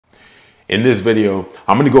In this video,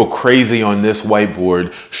 I'm going to go crazy on this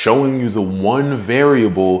whiteboard, showing you the one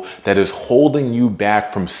variable that is holding you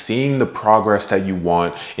back from seeing the progress that you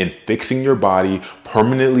want in fixing your body,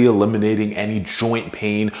 permanently eliminating any joint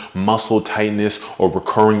pain, muscle tightness, or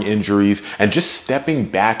recurring injuries, and just stepping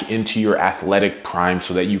back into your athletic prime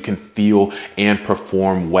so that you can feel and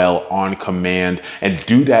perform well on command and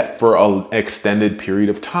do that for an extended period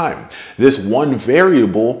of time. This one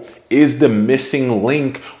variable is the missing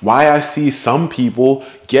link why I see some people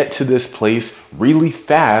get to this place really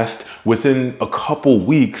fast within a couple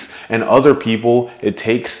weeks, and other people it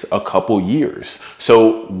takes a couple years.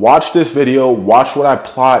 So watch this video, watch what I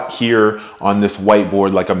plot here on this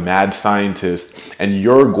whiteboard like a mad scientist, and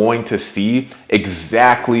you're going to see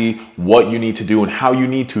exactly what you need to do and how you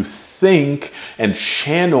need to think and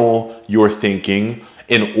channel your thinking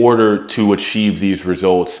in order to achieve these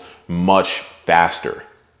results much faster.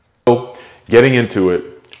 So getting into it,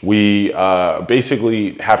 we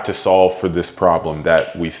basically have to solve for this problem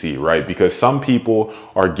that we see, right? Because some people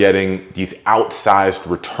are getting these outsized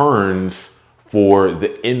returns for the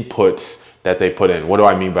inputs that they put in. What do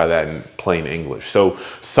I mean by that in plain English? So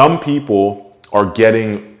some people are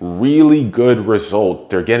getting really good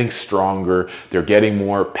results. They're getting stronger. They're getting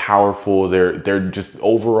more powerful. They're just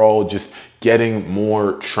overall just getting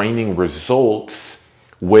more training results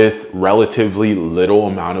with relatively little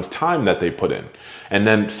amount of time that they put in. And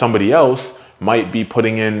then somebody else might be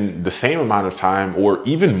putting in the same amount of time or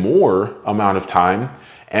even more amount of time,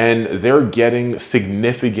 and they're getting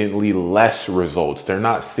significantly less results. They're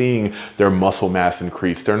not seeing their muscle mass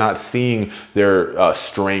increase. They're not seeing their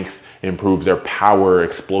strength improve, their power,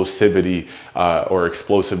 explosivity, or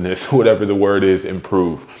explosiveness, whatever the word is,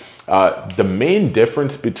 improve. The main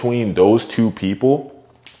difference between those two people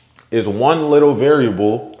is one little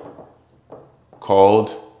variable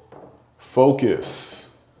called focus.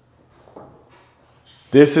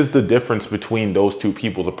 This is the difference between those two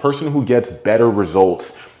people. The person who gets better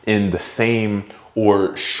results in the same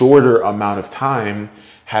or shorter amount of time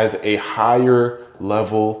has a higher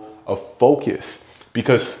level of focus,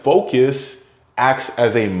 because focus acts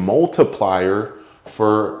as a multiplier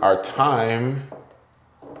for our time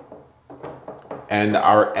and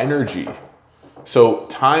our energy. So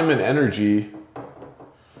time and energy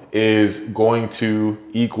is going to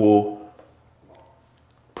equal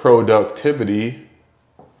productivity.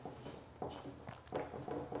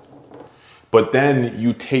 But then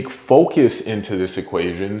you take focus into this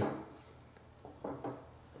equation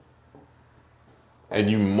and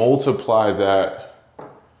you multiply that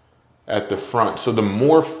at the front. So the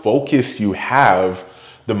more focus you have,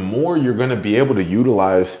 the more you're going to be able to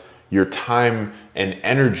utilize your time and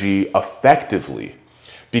energy effectively,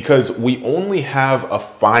 because we only have a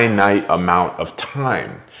finite amount of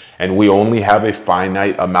time and we only have a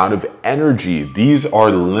finite amount of energy. These are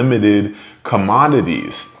limited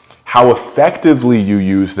commodities. How effectively you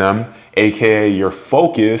use them, aka your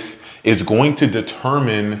focus, is going to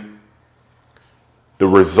determine the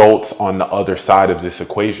results on the other side of this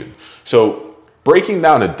equation. So breaking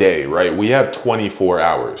down a day, right? We have 24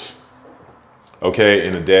 hours. Okay,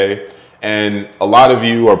 in a day. And a lot of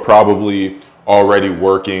you are probably already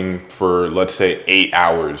working for, let's say, 8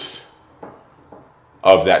 hours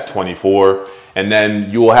of that 24. And then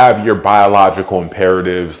you will have your biological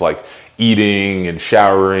imperatives like eating and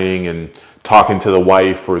showering and talking to the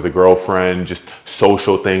wife or the girlfriend, just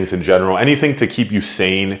social things in general, anything to keep you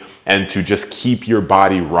sane and to just keep your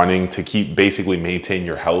body running, to keep basically maintain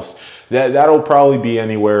your health. That'll probably be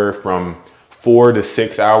anywhere from 4 to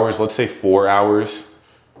 6 hours, let's say 4 hours.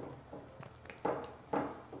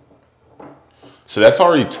 So that's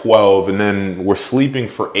already 12, and then we're sleeping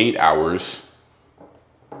for 8 hours,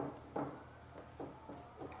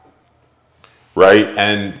 right?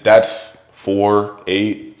 And that's 4,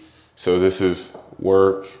 8. So this is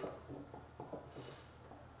work.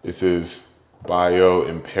 This is bio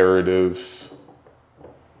imperatives.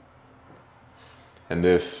 And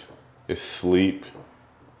this is sleep.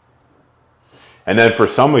 And then for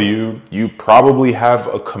some of you, you probably have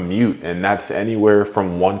a commute, and that's anywhere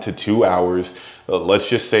from 1 to 2 hours. Let's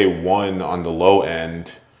just say 1 on the low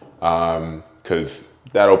end, because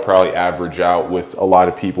that'll probably average out with a lot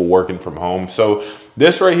of people working from home. So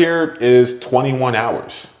this right here is 21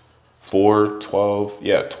 hours. 4, 12,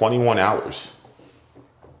 yeah, 21 hours.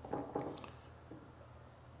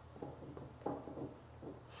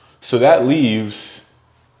 So that leaves,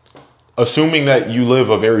 assuming that you live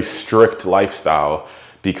a very strict lifestyle,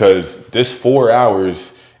 because this 4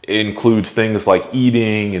 hours includes things like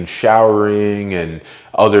eating and showering and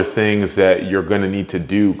other things that you're going to need to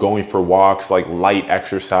do, going for walks, like light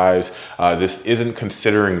exercise. This isn't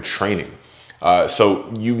considering training.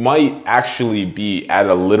 So you might actually be at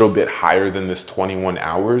a little bit higher than this 21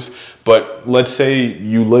 hours, but let's say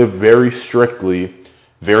you live very strictly,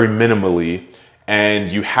 very minimally, and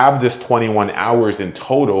you have this 21 hours in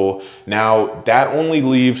total. Now that only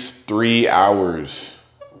leaves 3 hours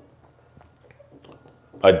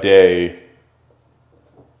a day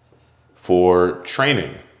for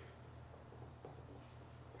training.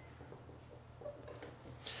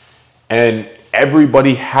 And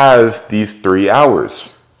everybody has these 3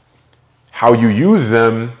 hours. How you use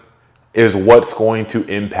them is what's going to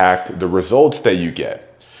impact the results that you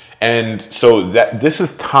get. And so this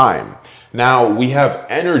is time. Now we have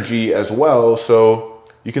energy as well. So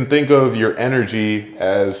you can think of your energy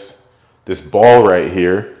as this ball right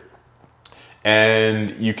here.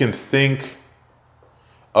 And you can think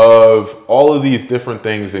of all of these different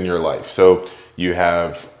things in your life. So you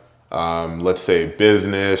have, let's say,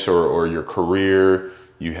 business or your career.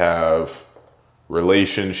 You have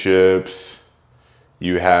relationships.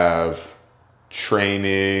 You have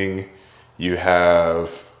training. You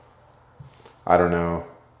have, I don't know,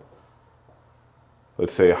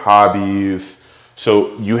 let's say hobbies.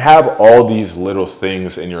 So you have all these little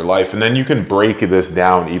things in your life, and then you can break this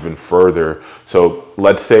down even further. So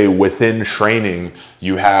let's say within training,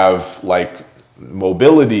 you have like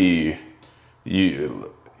mobility,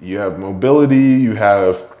 you have mobility, you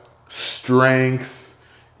have strength,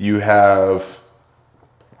 you have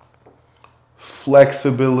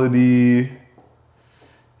flexibility,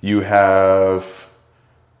 you have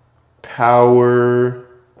power,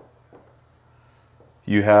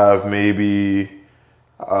 you have maybe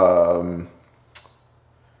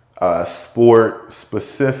sport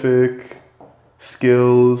specific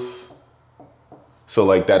skills. So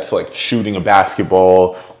like that's like shooting a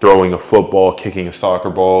basketball, throwing a football, kicking a soccer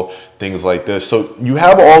ball, things like this. So you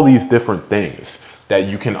have all these different things that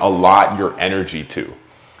you can allot your energy to.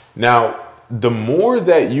 Now, the more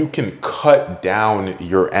that you can cut down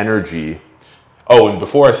your energy. Oh, and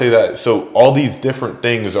before I say that, so all these different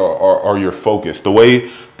things are your focus. The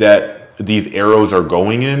way that these arrows are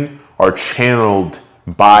going in are channeled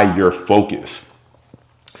by your focus.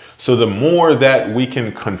 So the more that we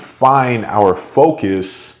can confine our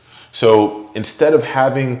focus, so instead of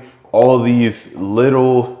having all of these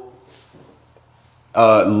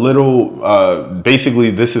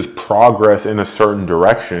basically this is progress in a certain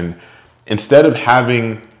direction, instead of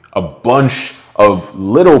having a bunch of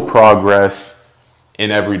little progress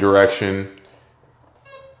in every direction,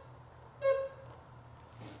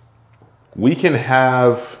 we can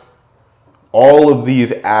have all of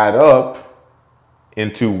these add up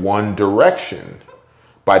into one direction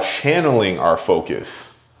by channeling our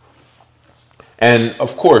focus. And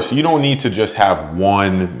of course, you don't need to just have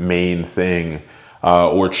one main thing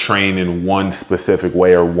or train in one specific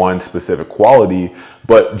way or one specific quality,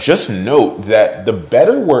 but just note that the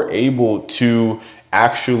better we're able to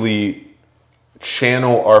actually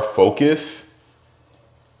channel our focus,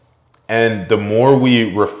 and the more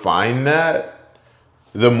we refine that,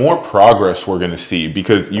 the more progress we're going to see,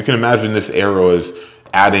 because you can imagine this arrow is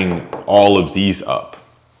adding all of these up.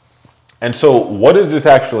 And so what does this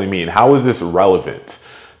actually mean? How is this relevant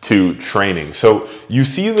to training? So you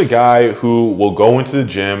see the guy who will go into the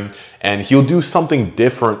gym and he'll do something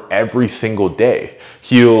different every single day.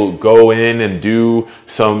 He'll go in and do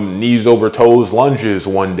some knees over toes lunges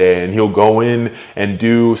one day, and he'll go in and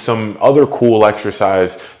do some other cool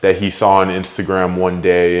exercise that he saw on Instagram one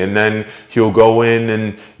day. And then he'll go in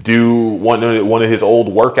and do one of his old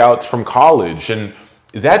workouts from college. And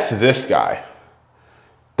that's this guy.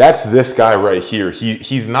 That's this guy right here.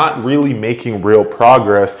 He's not really making real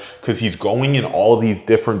progress because he's going in all these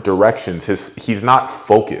different directions. He's not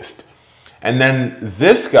focused. And then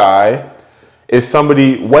this guy is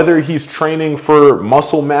somebody, whether he's training for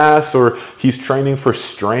muscle mass or he's training for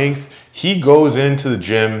strength, he goes into the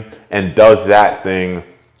gym and does that thing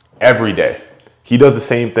every day. He does the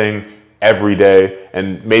same thing every day,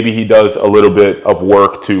 and maybe he does a little bit of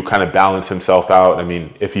work to kind of balance himself out. I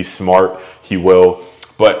mean, if he's smart, he will.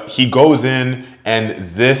 But he goes in, and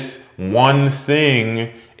this one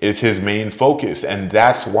thing is his main focus. And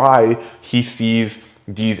that's why he sees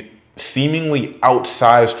these seemingly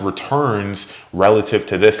outsized returns relative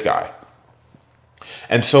to this guy.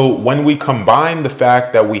 And so when we combine the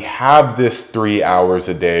fact that we have this 3 hours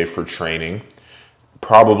a day for training,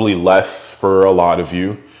 probably less for a lot of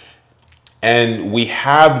you, and we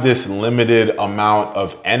have this limited amount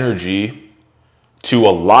of energy to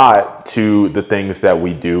allot to the things that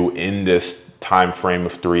we do in this time frame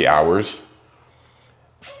of 3 hours,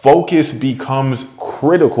 focus becomes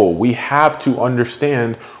critical. We have to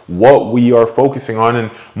understand what we are focusing on.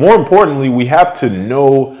 And more importantly, we have to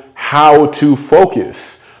know how to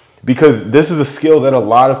focus, because this is a skill that a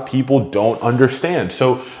lot of people don't understand.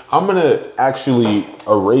 So I'm going to actually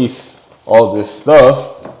erase all this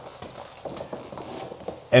stuff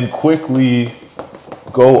and quickly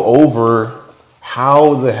go over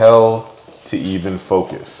how the hell to even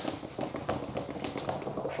focus.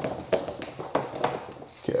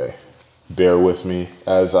 Okay, bear with me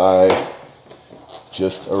as I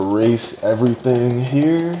just erase everything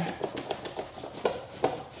here.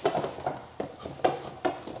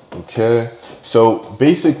 Okay, so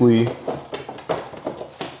basically,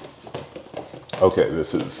 okay,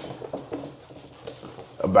 this is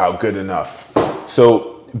about good enough.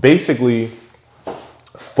 So basically,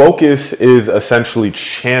 focus is essentially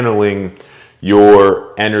channeling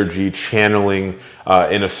your energy, channeling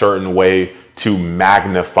in a certain way to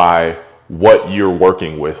magnify what you're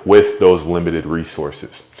working with those limited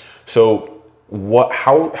resources. So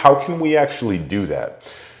how can we actually do that?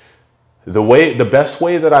 The best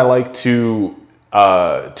way that I like the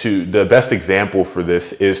best example for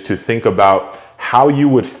this is to think about how you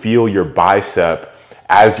would feel your bicep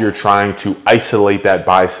as you're trying to isolate that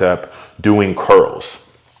bicep doing curls.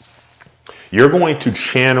 You're going to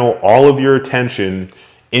channel all of your attention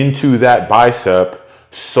into that bicep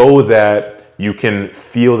so that you can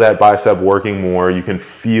feel that bicep working more. You can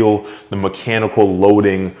feel the mechanical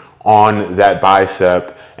loading on that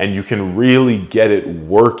bicep, and you can really get it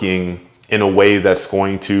working in a way that's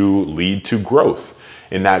going to lead to growth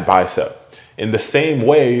in that bicep. In the same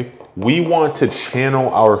way, we want to channel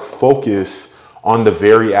our focus on the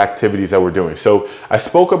very activities that we're doing. So I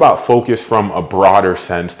spoke about focus from a broader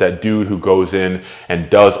sense, that dude who goes in and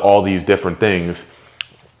does all these different things.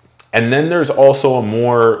 And then there's also a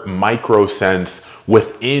more micro sense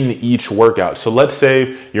within each workout. So let's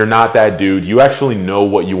say you're not that dude. You actually know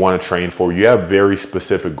what you want to train for. You have very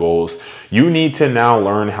specific goals. You need to now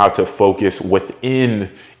learn how to focus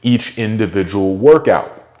within each individual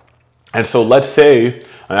workout. And so let's say,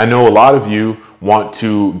 I know a lot of you want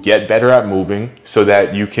to get better at moving so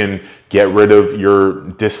that you can get rid of your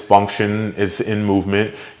dysfunction is in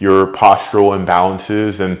movement, your postural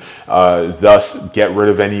imbalances, and thus get rid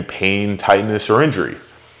of any pain, tightness, or injury.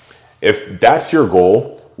 If that's your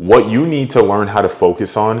goal, what you need to learn how to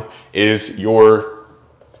focus on is your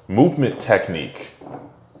movement technique.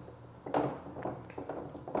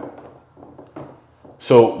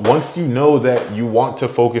 So once you know that you want to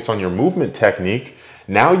focus on your movement technique,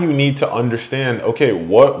 now you need to understand, okay,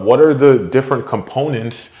 what are the different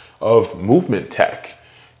components of movement tech?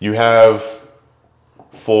 You have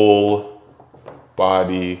full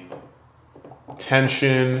body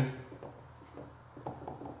tension.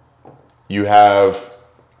 You have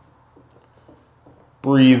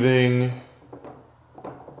breathing.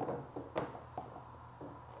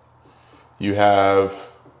 You have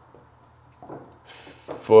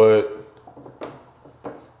foot,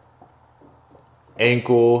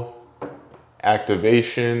 ankle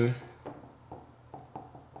activation,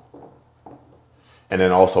 and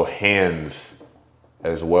then also hands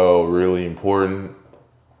as well, really important.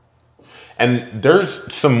 And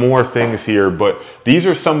there's some more things here, but these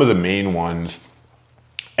are some of the main ones.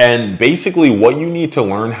 And basically what you need to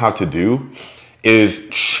learn how to do is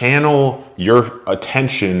channel your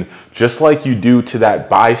attention just like you do to that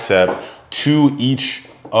bicep to each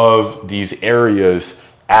of these areas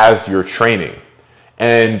as you're training.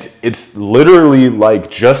 And it's literally like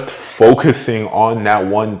just focusing on that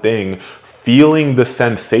one thing, feeling the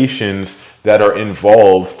sensations that are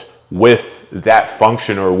involved with that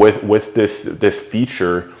function or with this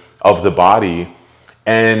feature of the body.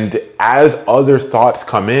 And as other thoughts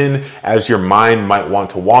come in, as your mind might want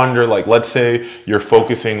to wander, like let's say you're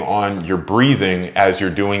focusing on your breathing as you're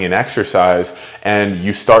doing an exercise and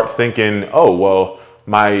you start thinking, oh, well,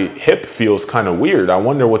 my hip feels kind of weird. I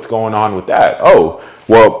wonder what's going on with that. Oh,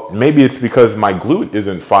 well, maybe it's because my glute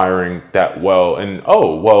isn't firing that well. And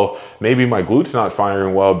oh, well, maybe my glute's not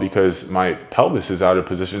firing well because my pelvis is out of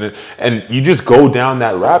position. And you just go down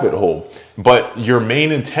that rabbit hole. But your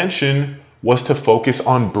main intention was to focus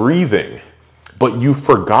on breathing. But you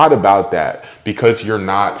forgot about that because you're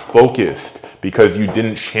not focused, because you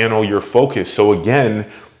didn't channel your focus. So again,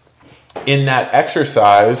 in that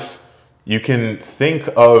exercise, you can think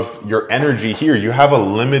of your energy here. You have a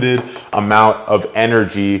limited amount of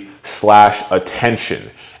energy / attention.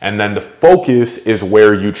 And then the focus is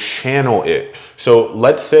where you channel it. So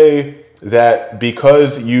let's say that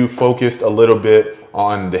because you focused a little bit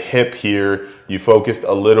on the hip here, you focused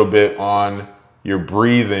a little bit on your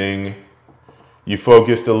breathing, you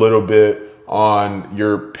focused a little bit on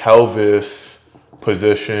your pelvis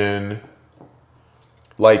position,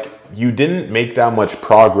 like you didn't make that much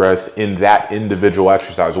progress in that individual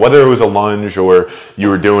exercise, whether it was a lunge or you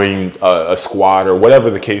were doing a squat or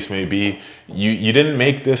whatever the case may be. You didn't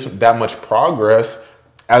make that much progress,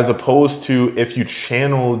 as opposed to if you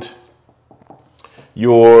channeled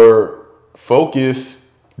your focus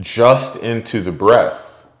just into the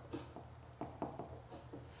breath.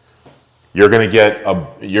 You're gonna get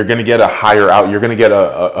a higher out. You're gonna get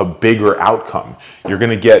a bigger outcome. You're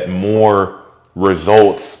gonna get more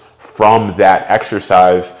results from that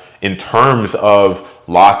exercise in terms of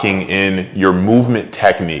locking in your movement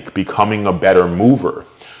technique, becoming a better mover.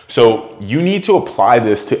 So you need to apply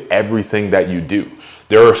this to everything that you do.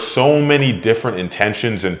 There are so many different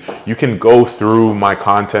intentions, and you can go through my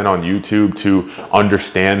content on YouTube to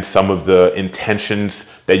understand some of the intentions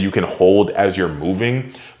that you can hold as you're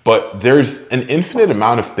moving. But there's an infinite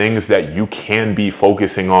amount of things that you can be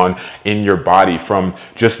focusing on in your body, from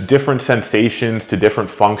just different sensations to different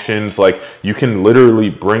functions. Like you can literally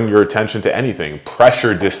bring your attention to anything.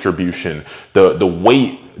 Pressure distribution, the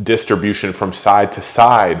weight distribution from side to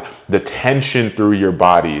side, the tension through your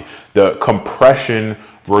body, the compression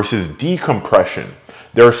versus decompression.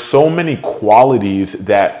 There are so many qualities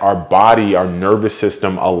that our body, our nervous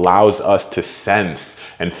system allows us to sense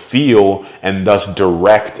and feel, and thus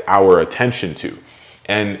direct our attention to.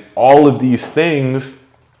 And all of these things,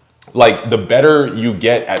 like the better you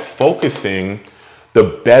get at focusing,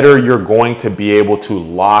 the better you're going to be able to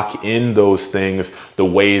lock in those things the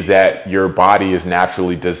way that your body is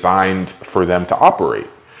naturally designed for them to operate.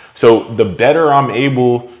 So the better I'm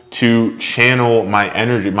able to channel my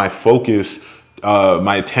energy, my focus,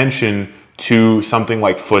 my attention to something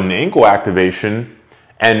like foot and ankle activation,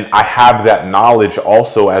 and I have that knowledge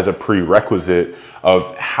also as a prerequisite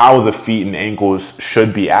of how the feet and ankles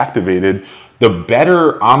should be activated, the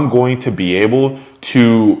better I'm going to be able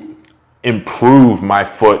to improve my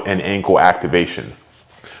foot and ankle activation.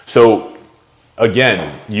 So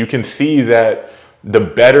again, you can see that the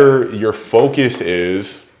better your focus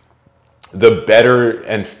is, the better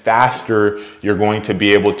and faster you're going to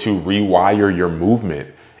be able to rewire your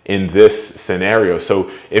movement in this scenario.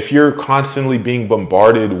 So if you're constantly being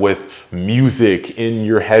bombarded with music in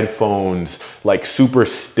your headphones, like super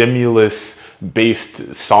stimulus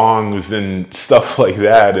based songs and stuff like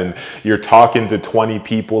that, and you're talking to 20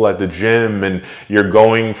 people at the gym, and you're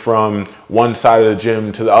going from one side of the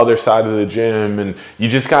gym to the other side of the gym, and you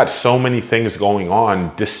just got so many things going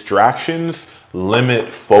on, distractions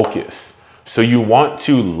limit focus. So you want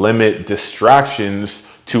to limit distractions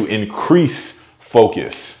to increase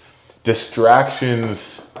focus.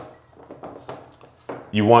 Distractions,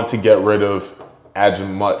 you want to get rid of as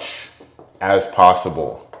much as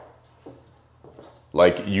possible.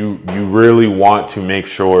 Like you really want to make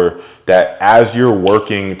sure that as you're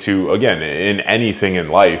working to, again, in anything in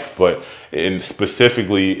life, but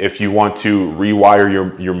specifically if you want to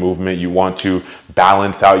rewire your movement, you want to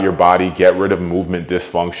balance out your body, get rid of movement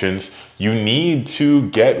dysfunctions, you need to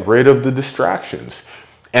get rid of the distractions.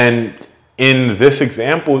 And in this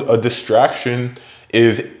example, a distraction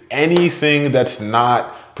is anything that's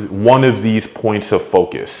not one of these points of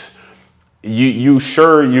focus. You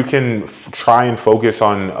can try and focus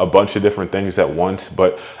on a bunch of different things at once,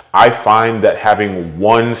 but I find that having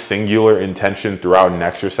one singular intention throughout an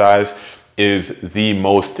exercise is the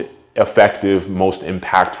most effective, most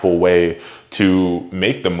impactful way to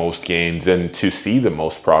make the most gains and to see the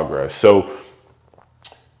most progress. So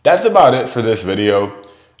that's about it for this video.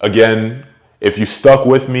 Again, if you stuck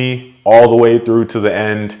with me all the way through to the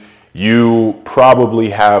end, you probably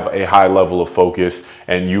have a high level of focus,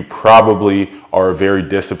 and you probably are a very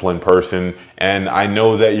disciplined person. And I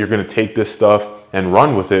know that you're going to take this stuff and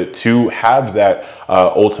run with it to have that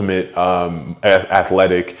ultimate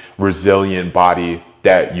athletic, resilient body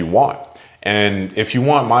that you want. And if you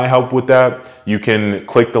want my help with that, you can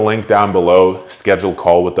click the link down below, schedule a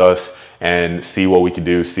call with us, and see what we can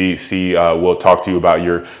do. We'll talk to you about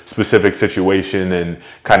your specific situation and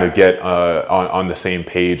kind of get on the same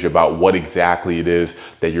page about what exactly it is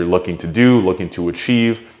that you're looking to do, looking to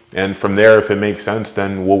achieve. And from there, if it makes sense,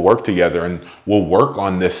 then we'll work together and we'll work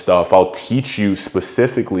on this stuff. I'll teach you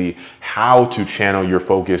specifically how to channel your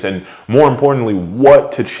focus, and more importantly,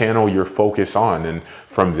 what to channel your focus on. And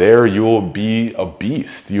from there, you'll be a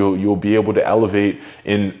beast. You'll be able to elevate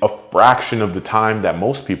in a fraction of the time that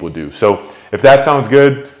most people do. So if that sounds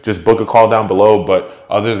good, just book a call down below. But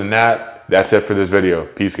other than that, that's it for this video.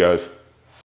 Peace, guys.